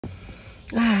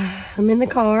I'm in the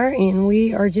car and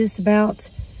we are just about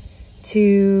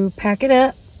to pack it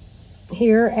up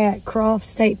here at Croft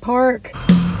State Park.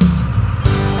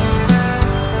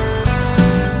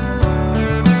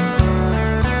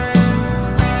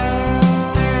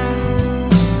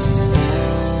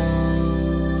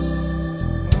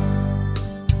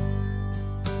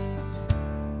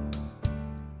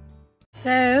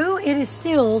 So it is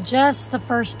still just the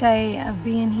first day of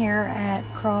being here at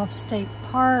Croft State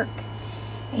Park,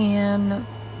 and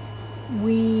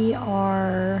we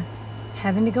are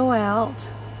having to go out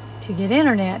to get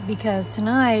internet because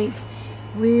tonight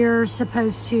we're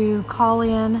supposed to call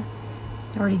in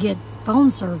or to get phone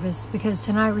service, because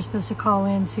tonight we're supposed to call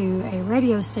into a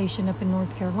radio station up in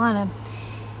North Carolina,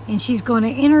 and she's going to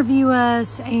interview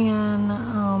us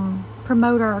and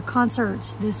promote our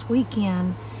concerts this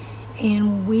weekend.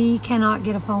 And we cannot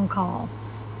get a phone call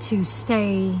to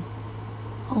stay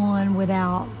on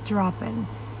without dropping,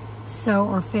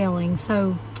 or failing.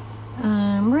 So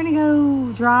we're gonna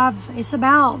go drive. It's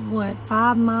about, what,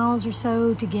 5 miles or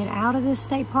so to get out of this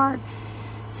state park.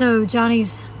 So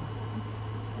Johnny's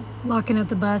locking up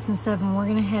the bus and stuff, and we're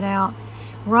gonna head out.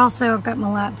 I've got my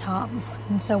laptop,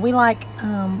 and so we like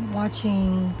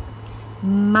watching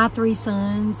My Three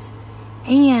Sons,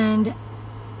 and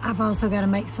I've also got to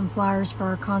make some flyers for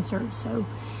our concert. So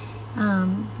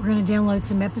we're going to download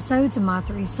some episodes of My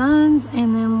Three Sons,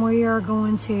 and then we are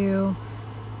going to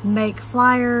make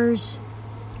flyers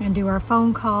and do our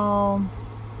phone call.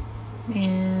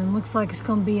 And looks like it's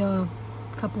going to be a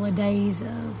couple of days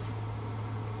of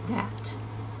that.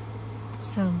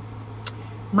 So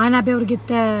might not be able to get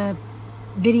the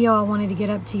video I wanted to get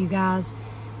up to you guys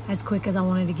as quick as I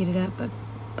wanted to get it up, but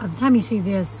by the time you see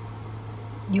this,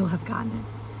 you'll have gotten it.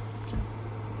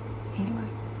 Anyway,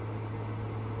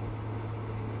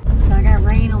 so I got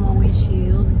rain on my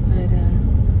windshield, but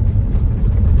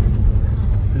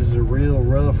this is a real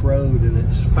rough road, and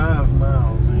it's 5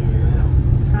 miles in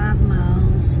and out. 5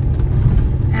 miles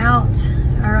out,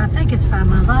 or I think it's 5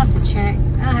 miles. I'll have to check.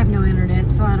 I have no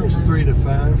internet, so I don't know. It's 3 to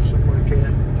 5, something like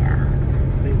that. Yeah.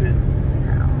 Maybe. So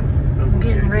I'm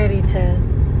getting ready to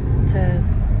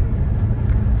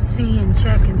see and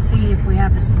check and see if we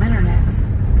have some internet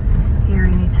here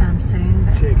anytime soon.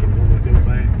 But checking when we go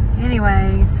back.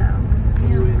 Anyway, so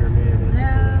no internet.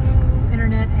 No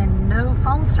internet and no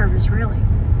phone service, really.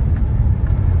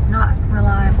 Not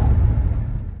reliable.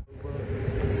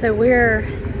 So we're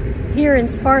here in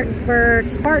Spartanburg,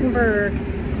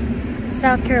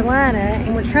 South Carolina,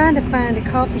 and we're trying to find a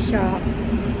coffee shop.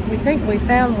 We think we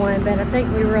found one, but I think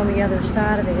we were on the other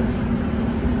side of it.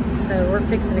 So we're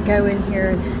fixing to go in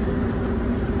here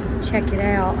and check it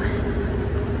out.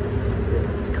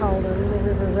 It's called a Little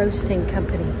River Roasting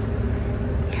Company.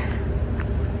 Yeah.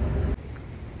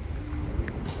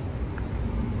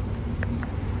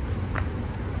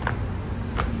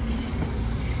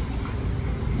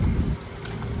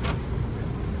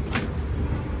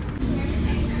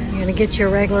 You're gonna get your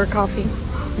regular coffee?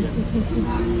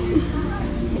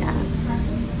 Yeah.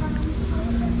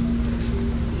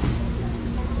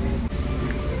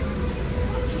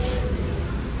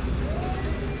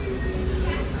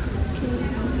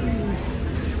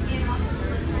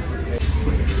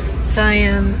 So I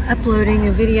am uploading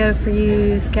a video for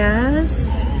you guys.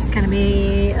 It's gonna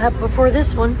be up before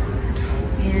this one.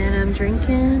 And I'm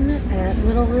drinking at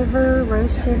Little River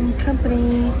Roasting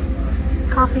Company,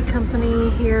 Coffee Company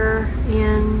here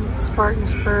in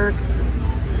Spartanburg,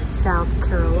 South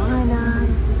Carolina.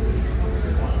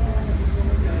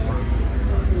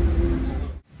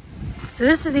 So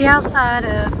this is the outside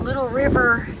of Little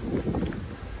River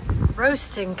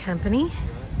Roasting Company.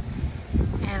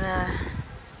 And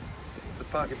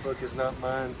pocketbook is not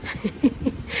mine.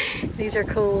 These are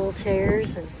cool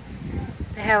chairs, and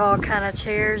they have all kind of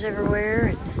chairs everywhere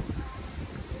and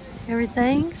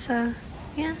everything. So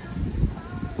yeah,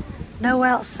 no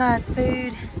outside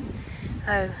food.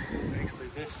 Oh, actually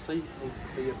this seat needs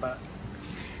to be about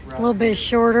right. A little bit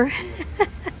shorter.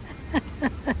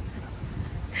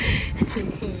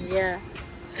 Yeah,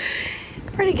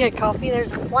 pretty good coffee.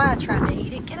 There's a fly trying to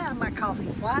eat it. Get out of my coffee,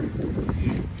 fly.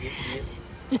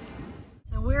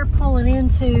 We're pulling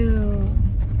into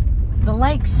the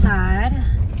lakeside. I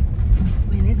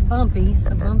mean, it's bumpy. It's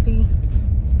a bumpy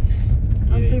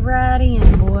ride in,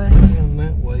 boy. Down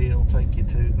that way, it'll take you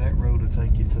to, that road will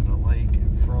take you to the lake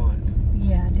in front.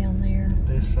 Yeah, down there.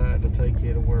 This side will take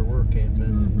you to where we're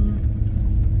camping.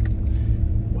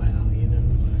 Wow, you know.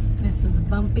 This is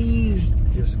bumpy.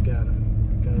 Just gotta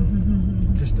go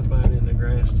just about in the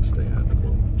grass to stay out of the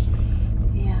bumps.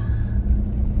 Yeah.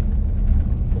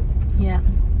 Yeah.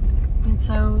 And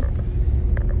so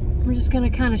we're just gonna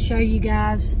kind of show you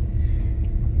guys.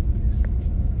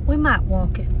 We might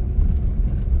walk it.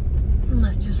 We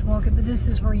might just walk it, but this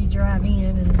is where you drive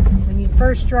in, and when you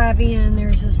first drive in,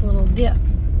 there's this little dip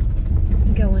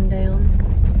going down.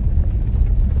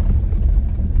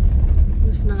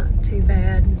 It's not too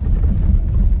bad.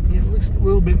 Yeah, it looks a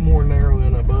little bit more narrow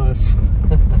than a bus.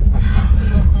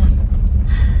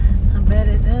 I bet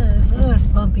it does. Oh, it's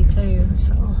bumpy too,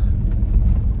 so.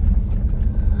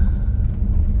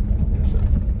 It's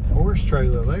a horse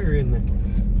trailer there, isn't it?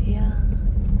 Yeah.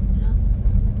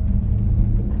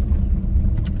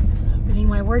 So, but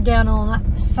anyway, we're down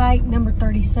on site number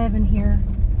 37 here.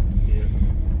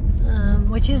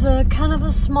 Which is a kind of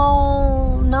a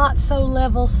small, not so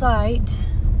level site.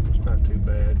 It's not too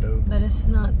bad though. But it's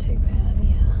not too bad,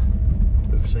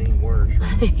 yeah. We've seen worse,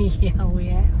 right? Yeah, we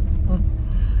have.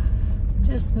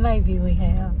 Just maybe we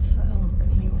have, so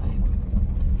anyway.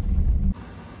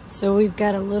 So we've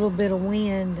got a little bit of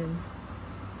wind, and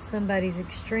somebody's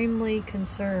extremely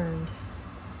concerned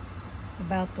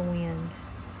about the wind.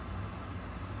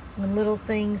 When little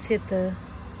things hit the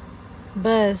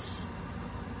bus,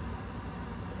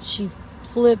 she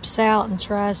flips out and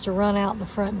tries to run out the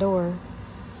front door.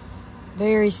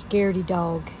 Very scaredy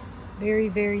dog. Very,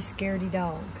 very scaredy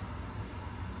dog.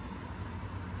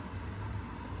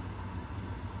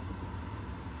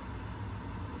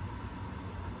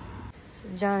 So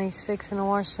Johnny's fixing to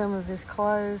wash some of his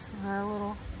clothes in our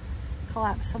little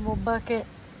collapsible bucket.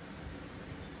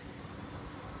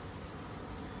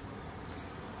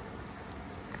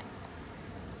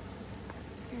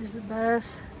 Here's the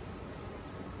bus.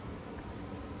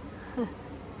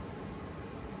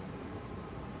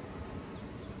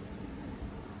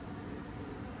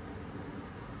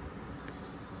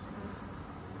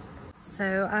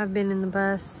 So I've been in the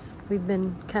bus. We've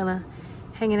been kind of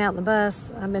hanging out in the bus.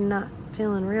 I've been not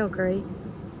feeling real great.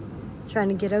 Trying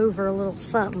to get over a little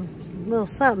something. A little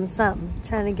something.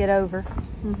 Trying to get over.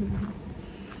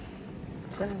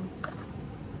 So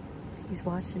he's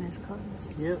washing his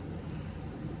clothes. Yep.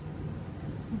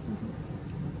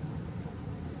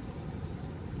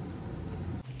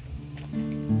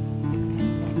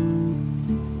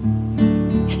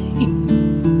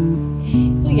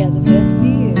 We got the best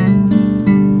view.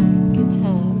 Good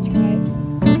times, right?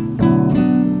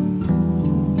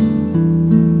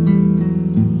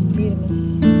 It's beautiful.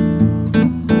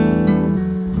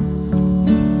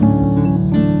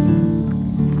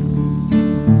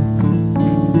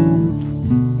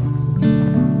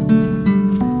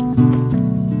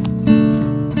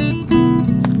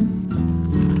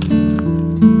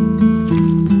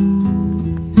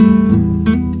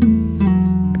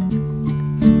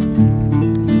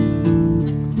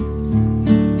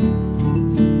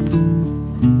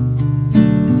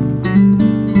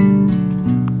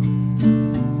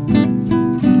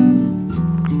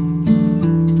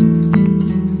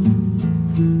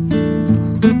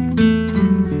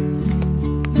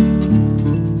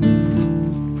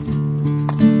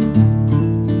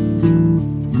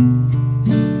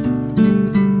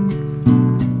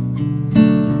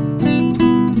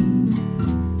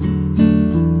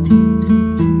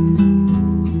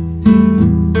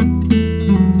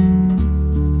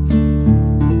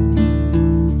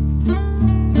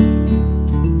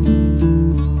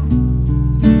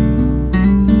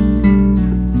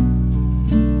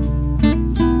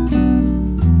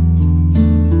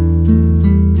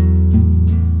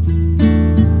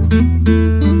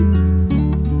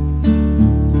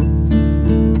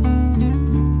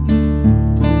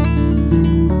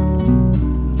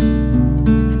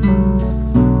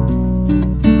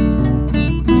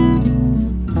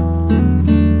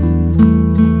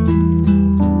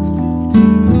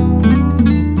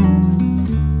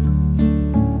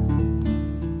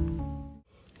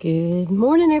 Good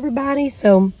morning, everybody.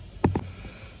 So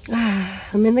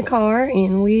I'm in the car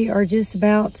and we are just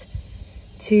about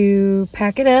to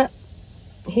pack it up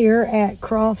here at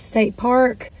Croft State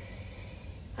Park.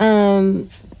 I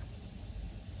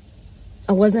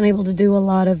wasn't able to do a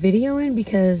lot of videoing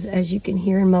because, as you can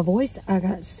hear in my voice, I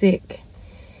got sick.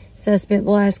 So I spent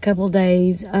the last couple of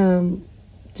days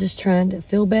just trying to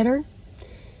feel better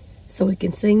so we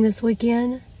can sing this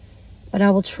weekend. But I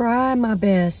will try my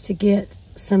best to get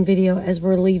some video as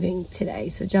we're leaving today.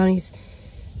 So Johnny's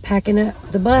packing up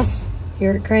the bus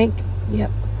here at Crank.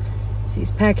 Yep. So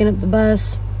he's packing up the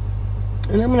bus.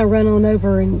 And I'm going to run on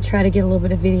over and try to get a little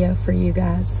bit of video for you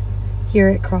guys here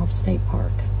at Croft State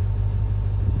Park.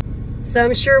 So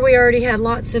I'm sure we already had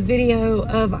lots of video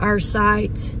of our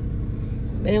site,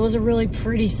 but it was a really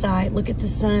pretty sight. Look at the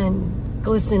sun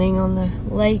glistening on the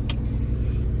lake.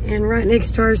 And right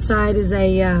next to our site is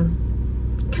a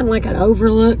kind of like an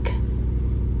overlook.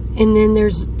 And then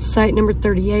there's site number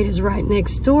 38 is right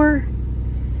next door.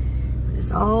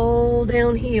 It's all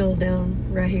downhill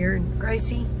down right here. And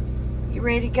Gracie, you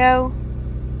ready to go?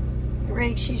 You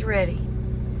ready? She's ready.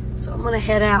 So I'm gonna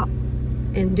head out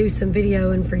and do some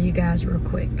videoing for you guys real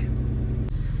quick.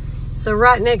 So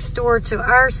right next door to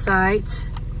our site,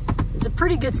 it's a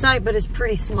pretty good site, but it's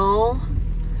pretty small.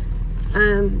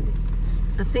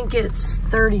 I think it's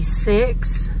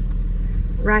 36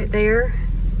 right there.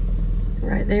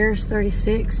 Right there is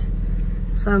 36.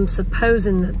 So I'm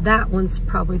supposing that that one's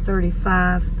probably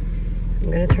 35.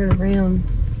 I'm gonna turn around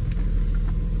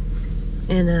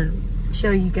and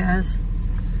show you guys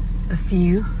a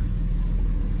few,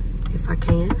 if I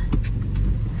can.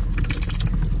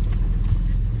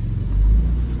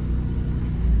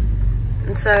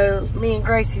 And so me and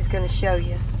Gracie's gonna show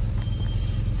you.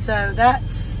 So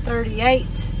that's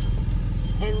 38,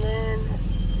 and then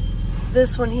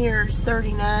this one here is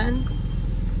 39,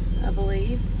 I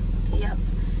believe. Yep,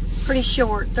 pretty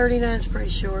short. 39 is pretty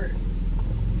short.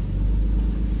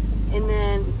 And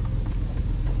then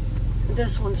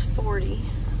this one's 40.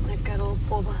 They've got a little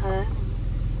pull behind.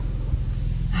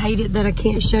 I hate it that I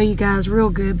can't show you guys real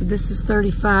good, but this is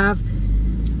 35.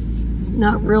 It's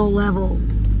not real level.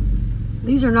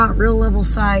 These are not real level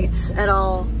sites at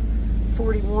all.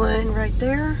 41 right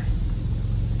there.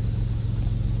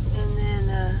 And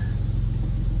then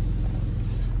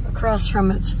across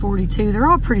from it's 42. They're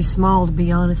all pretty small, to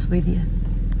be honest with you.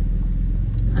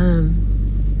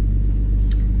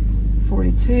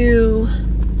 42.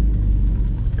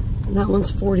 And that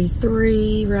one's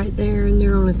 43 right there, and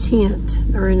they're on a tent.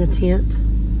 They're in a tent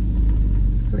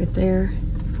right there.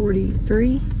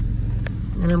 43.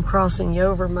 And I'm crossing you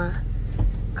over my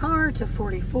car to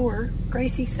 44.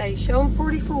 Gracie say, show them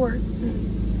 44.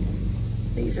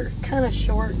 These are kind of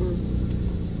short and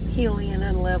hilly and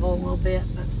unlevel a little bit,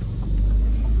 but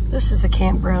this is the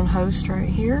campground host right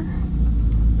here.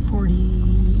 40,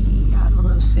 I don't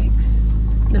know, 6,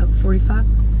 no, 45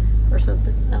 or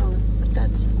something. I don't know, but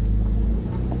that's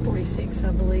 46,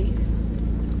 I believe.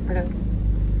 Or no,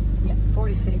 yeah,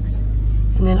 46.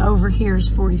 And then over here is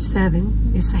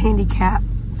 47. It's a handicap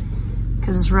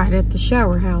because it's right at the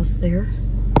shower house there.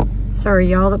 Sorry,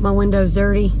 y'all, that my window's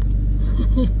dirty.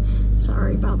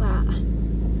 Sorry about that.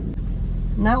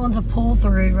 And that one's a pull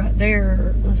through right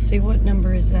there. Let's see, what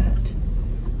number is that?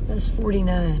 That's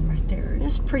 49 right there. And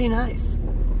it's pretty nice.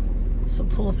 So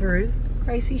pull through.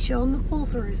 Gracie, show them the pull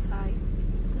through site.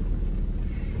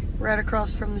 Right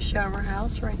across from the shower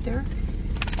house right there.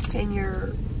 And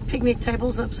your picnic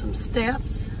table's up some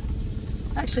steps.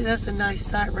 Actually, that's a nice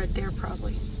site right there,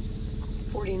 probably.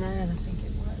 49, I think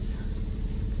it was.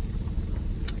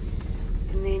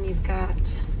 And then you've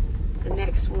got the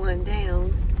next one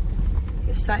down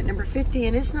is site number 50,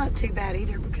 and it's not too bad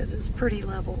either because it's pretty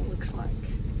level, it looks like.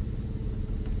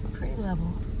 Pretty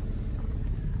level.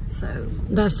 So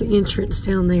that's the entrance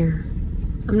down there.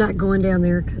 I'm not going down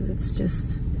there because it's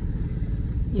just,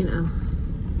 you know,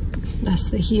 that's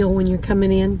the hill when you're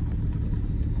coming in,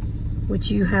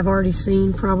 which you have already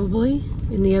seen probably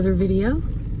in the other video.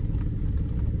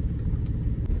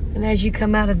 And as you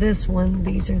come out of this one,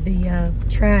 these are the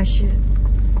trash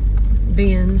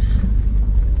bins.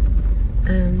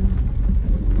 I'm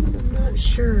not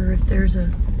sure if there's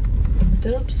a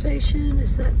dump station.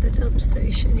 Is that the dump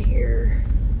station here?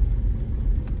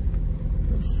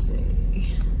 Let's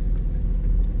see.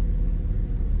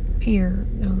 Pier,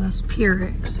 no, that's pier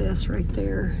access right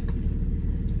there.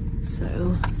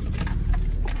 So,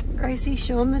 Gracie,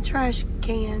 show them the trash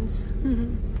cans.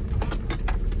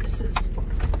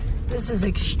 This is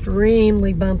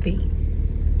extremely bumpy.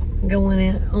 Going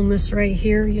in on this right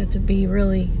here, you have to be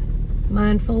really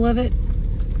mindful of it.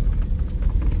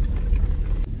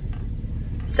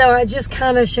 So I just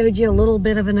kind of showed you a little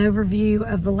bit of an overview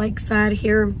of the lakeside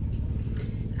here.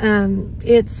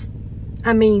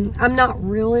 I mean, I'm not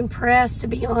real impressed, to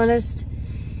be honest.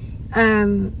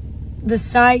 The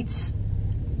sites,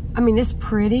 I mean, it's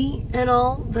pretty and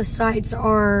all. The sites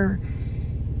are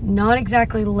not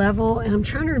exactly level, and I'm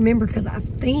trying to remember because I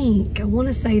want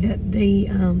to say that the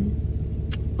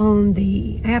on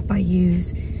the app I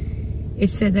use,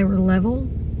 it said they were level,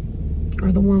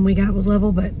 or the one we got was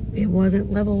level, but it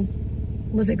wasn't level.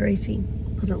 Was it, Gracie?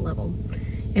 It wasn't level,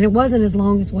 and it wasn't as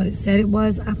long as what it said it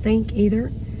was, I think,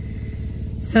 either.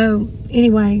 So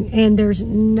anyway, and there's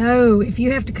no, if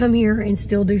you have to come here and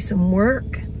still do some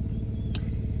work,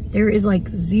 there is like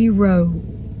zero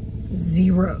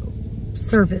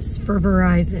service for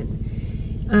Verizon.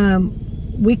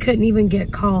 We couldn't even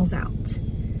get calls out.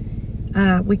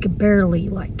 We could barely,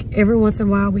 like every once in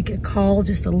a while we could call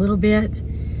just a little bit,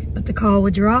 but the call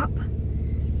would drop.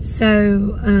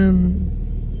 So,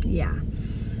 yeah,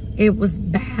 it was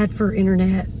bad for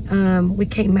internet. We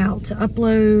came out to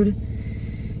upload.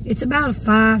 It's about a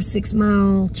 5-6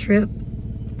 mile trip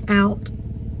out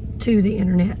to the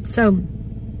internet. So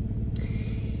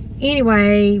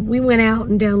anyway, we went out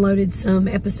and downloaded some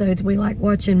episodes. We like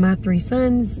watching My Three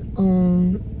Sons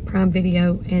on Prime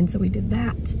Video, and so we did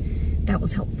that. That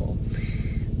was helpful.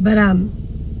 But I'm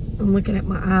looking at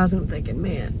my eyes and I'm thinking,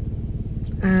 man,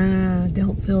 I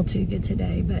don't feel too good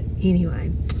today. But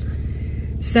anyway,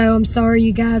 so I'm sorry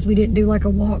you guys, we didn't do like a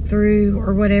walkthrough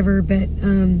or whatever, but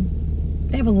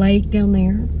they have a lake down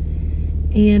there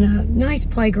and a nice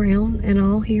playground and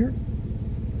all here.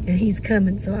 And he's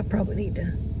coming, so I probably need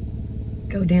to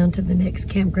go down to the next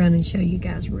campground and show you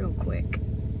guys real quick.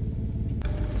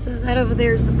 So that over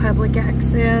there is the public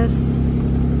access,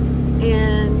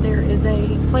 and there is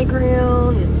a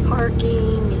playground and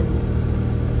parking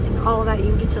and all of that.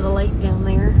 You can get to the lake down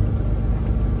there,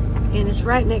 and it's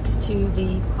right next to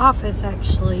the office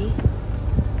actually.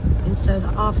 And so the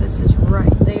office is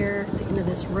right there at the end of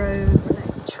this road where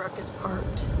that truck is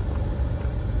parked.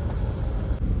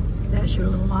 See, that's your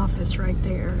little office right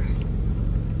there.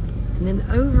 And then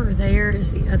over there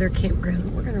is the other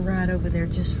campground. We're gonna ride over there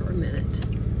just for a minute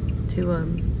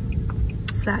to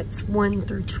sites 1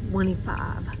 through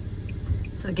 25.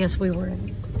 So I guess we were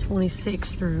in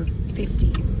 26 through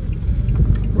 50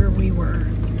 where we were.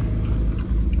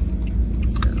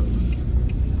 So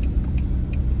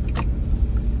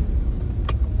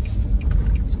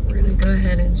we're gonna go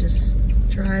ahead and just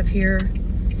drive here.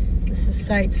 This is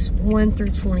sites 1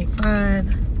 through 25.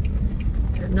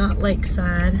 They're not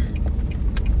lakeside.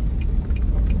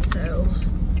 So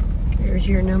there's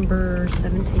your number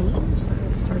 17. So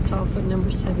it starts off with number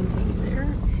 17 there.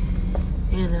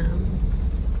 And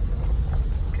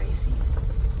Gracie's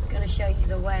gonna show you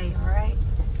the way, all right?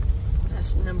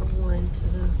 That's number 1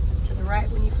 to the right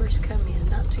when you first come in.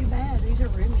 Not too bad. These are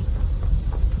roomy.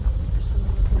 There's some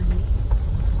roomy.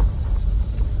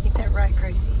 Get that right,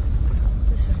 Gracie.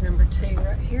 This is number 2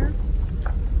 right here.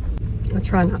 I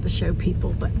try not to show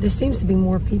people, but there seems to be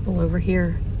more people over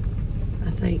here,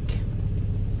 I think.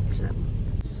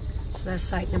 So that's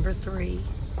site number 3.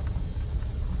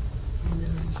 And,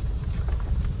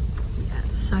 yeah,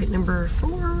 site number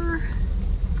 4.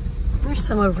 There's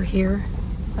some over here,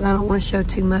 but I don't want to show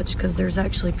too much because there's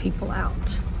actually people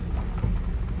out.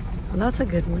 Well, that's a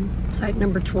good one. Site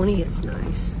number 20 is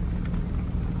nice.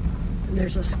 And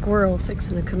there's a squirrel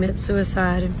fixing to commit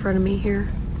suicide in front of me here.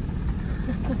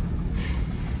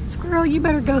 Squirrel, you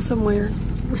better go somewhere.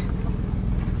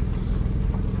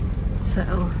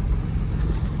 So,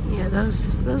 yeah,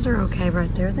 those are okay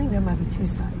right there. I think there might be 2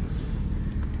 sites.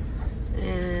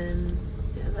 And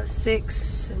yeah, that's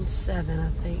 6 and 7, I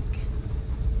think.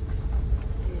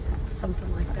 Yeah, something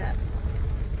like that.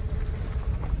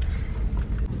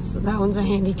 So that one's a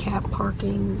handicap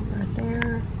parking right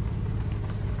there.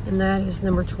 And that is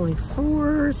number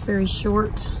 24. It's very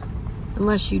short,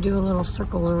 unless you do a little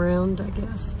circle around, I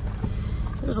guess.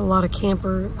 There's a lot of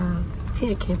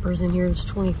tent campers in here. It's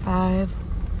 25.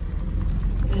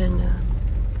 And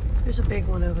there's a big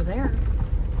one over there.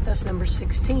 That's number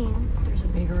 16. There's a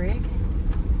big rig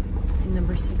in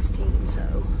number 16, so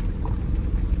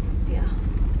yeah.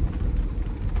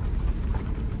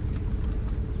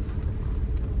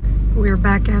 We're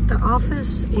back at the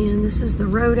office, and this is the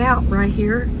road out right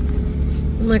here.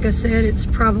 And like I said, it's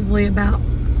probably about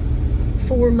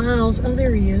 4 miles. Oh,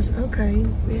 there he is. Okay,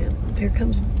 yeah, there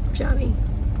comes Johnny.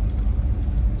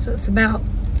 So it's about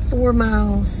 4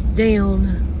 miles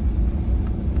down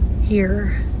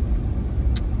here.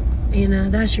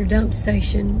 And that's your dump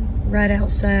station right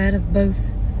outside of both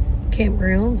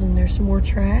campgrounds, and there's some more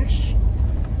trash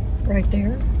right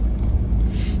there.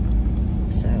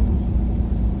 So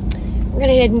we're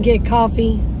gonna head and get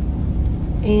coffee,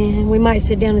 and we might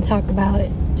sit down and talk about it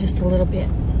just a little bit.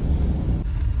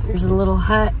 There's a little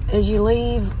hut as you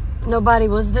leave. Nobody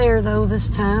was there though this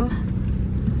time.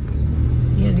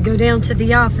 You had to go down to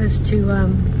the office to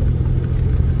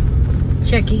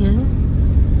check in,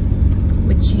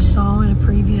 which you saw in a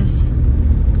previous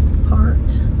part.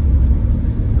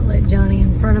 I let Johnny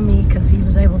in front of me because he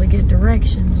was able to get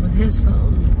directions with his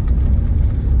phone.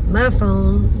 My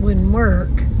phone wouldn't work.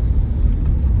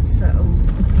 So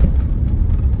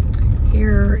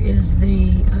here is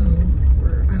the,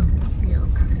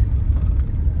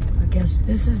 I guess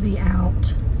this is the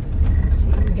out. See,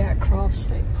 we got Croft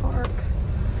State Park.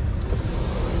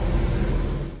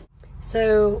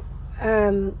 So,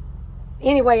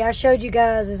 anyway, I showed you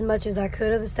guys as much as I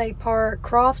could of the state park.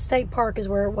 Croft State Park is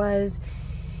where it was.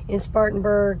 in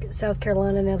Spartanburg, South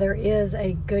Carolina. Now there is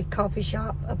a good coffee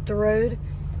shop up the road,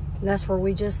 and that's where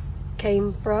we just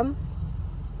came from.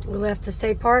 We left the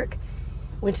state park,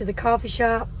 went to the coffee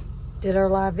shop, did our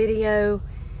live video,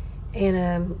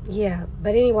 and yeah.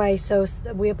 But anyway, so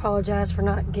we apologize for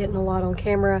not getting a lot on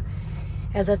camera.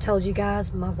 As I told you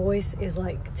guys, my voice is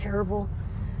like terrible.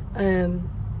 I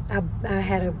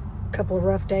had a couple of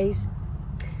rough days.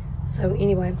 So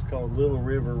anyway. It's called Little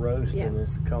River Roast, yeah. And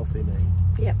it's a coffee name.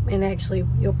 Yep, and actually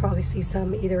you'll probably see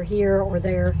some either here or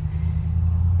there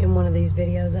in one of these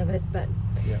videos of it. But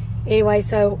yeah. Anyway,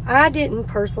 so I didn't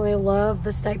personally love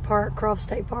the state park, Croft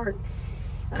State Park.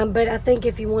 But I think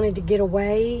if you wanted to get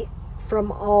away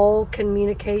from all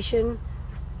communication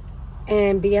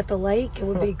and be at the lake, it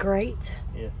would be great.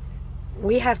 Yeah.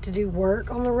 We have to do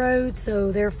work on the road,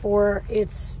 so therefore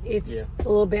it's yeah. a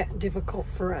little bit difficult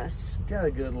for us. Got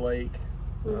a good lake,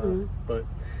 but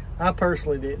I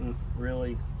personally didn't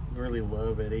really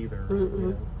love it either. You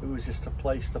know, it was just a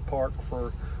place to park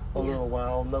for a little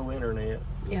while, no internet.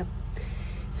 Yep.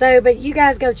 So, but you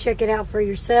guys go check it out for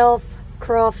yourself.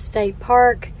 Croft State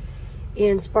Park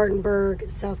in Spartanburg,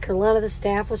 South Carolina. The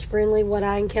staff was friendly, what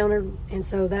I encountered, and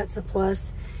so that's a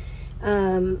plus.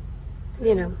 You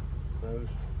know.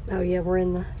 Oh yeah, we're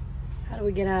in the, how do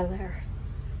we get out of there?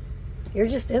 You're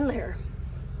just in there.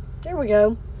 There we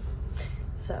go.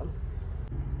 So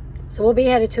we'll be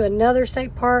headed to another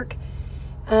state park.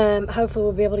 Hopefully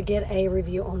we'll be able to get a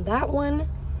review on that one.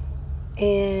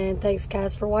 And thanks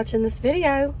guys for watching this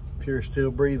video. If you're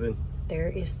still breathing, there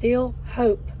is still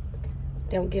hope.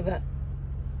 Don't give up.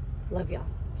 Love y'all.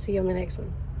 See you on the next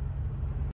one.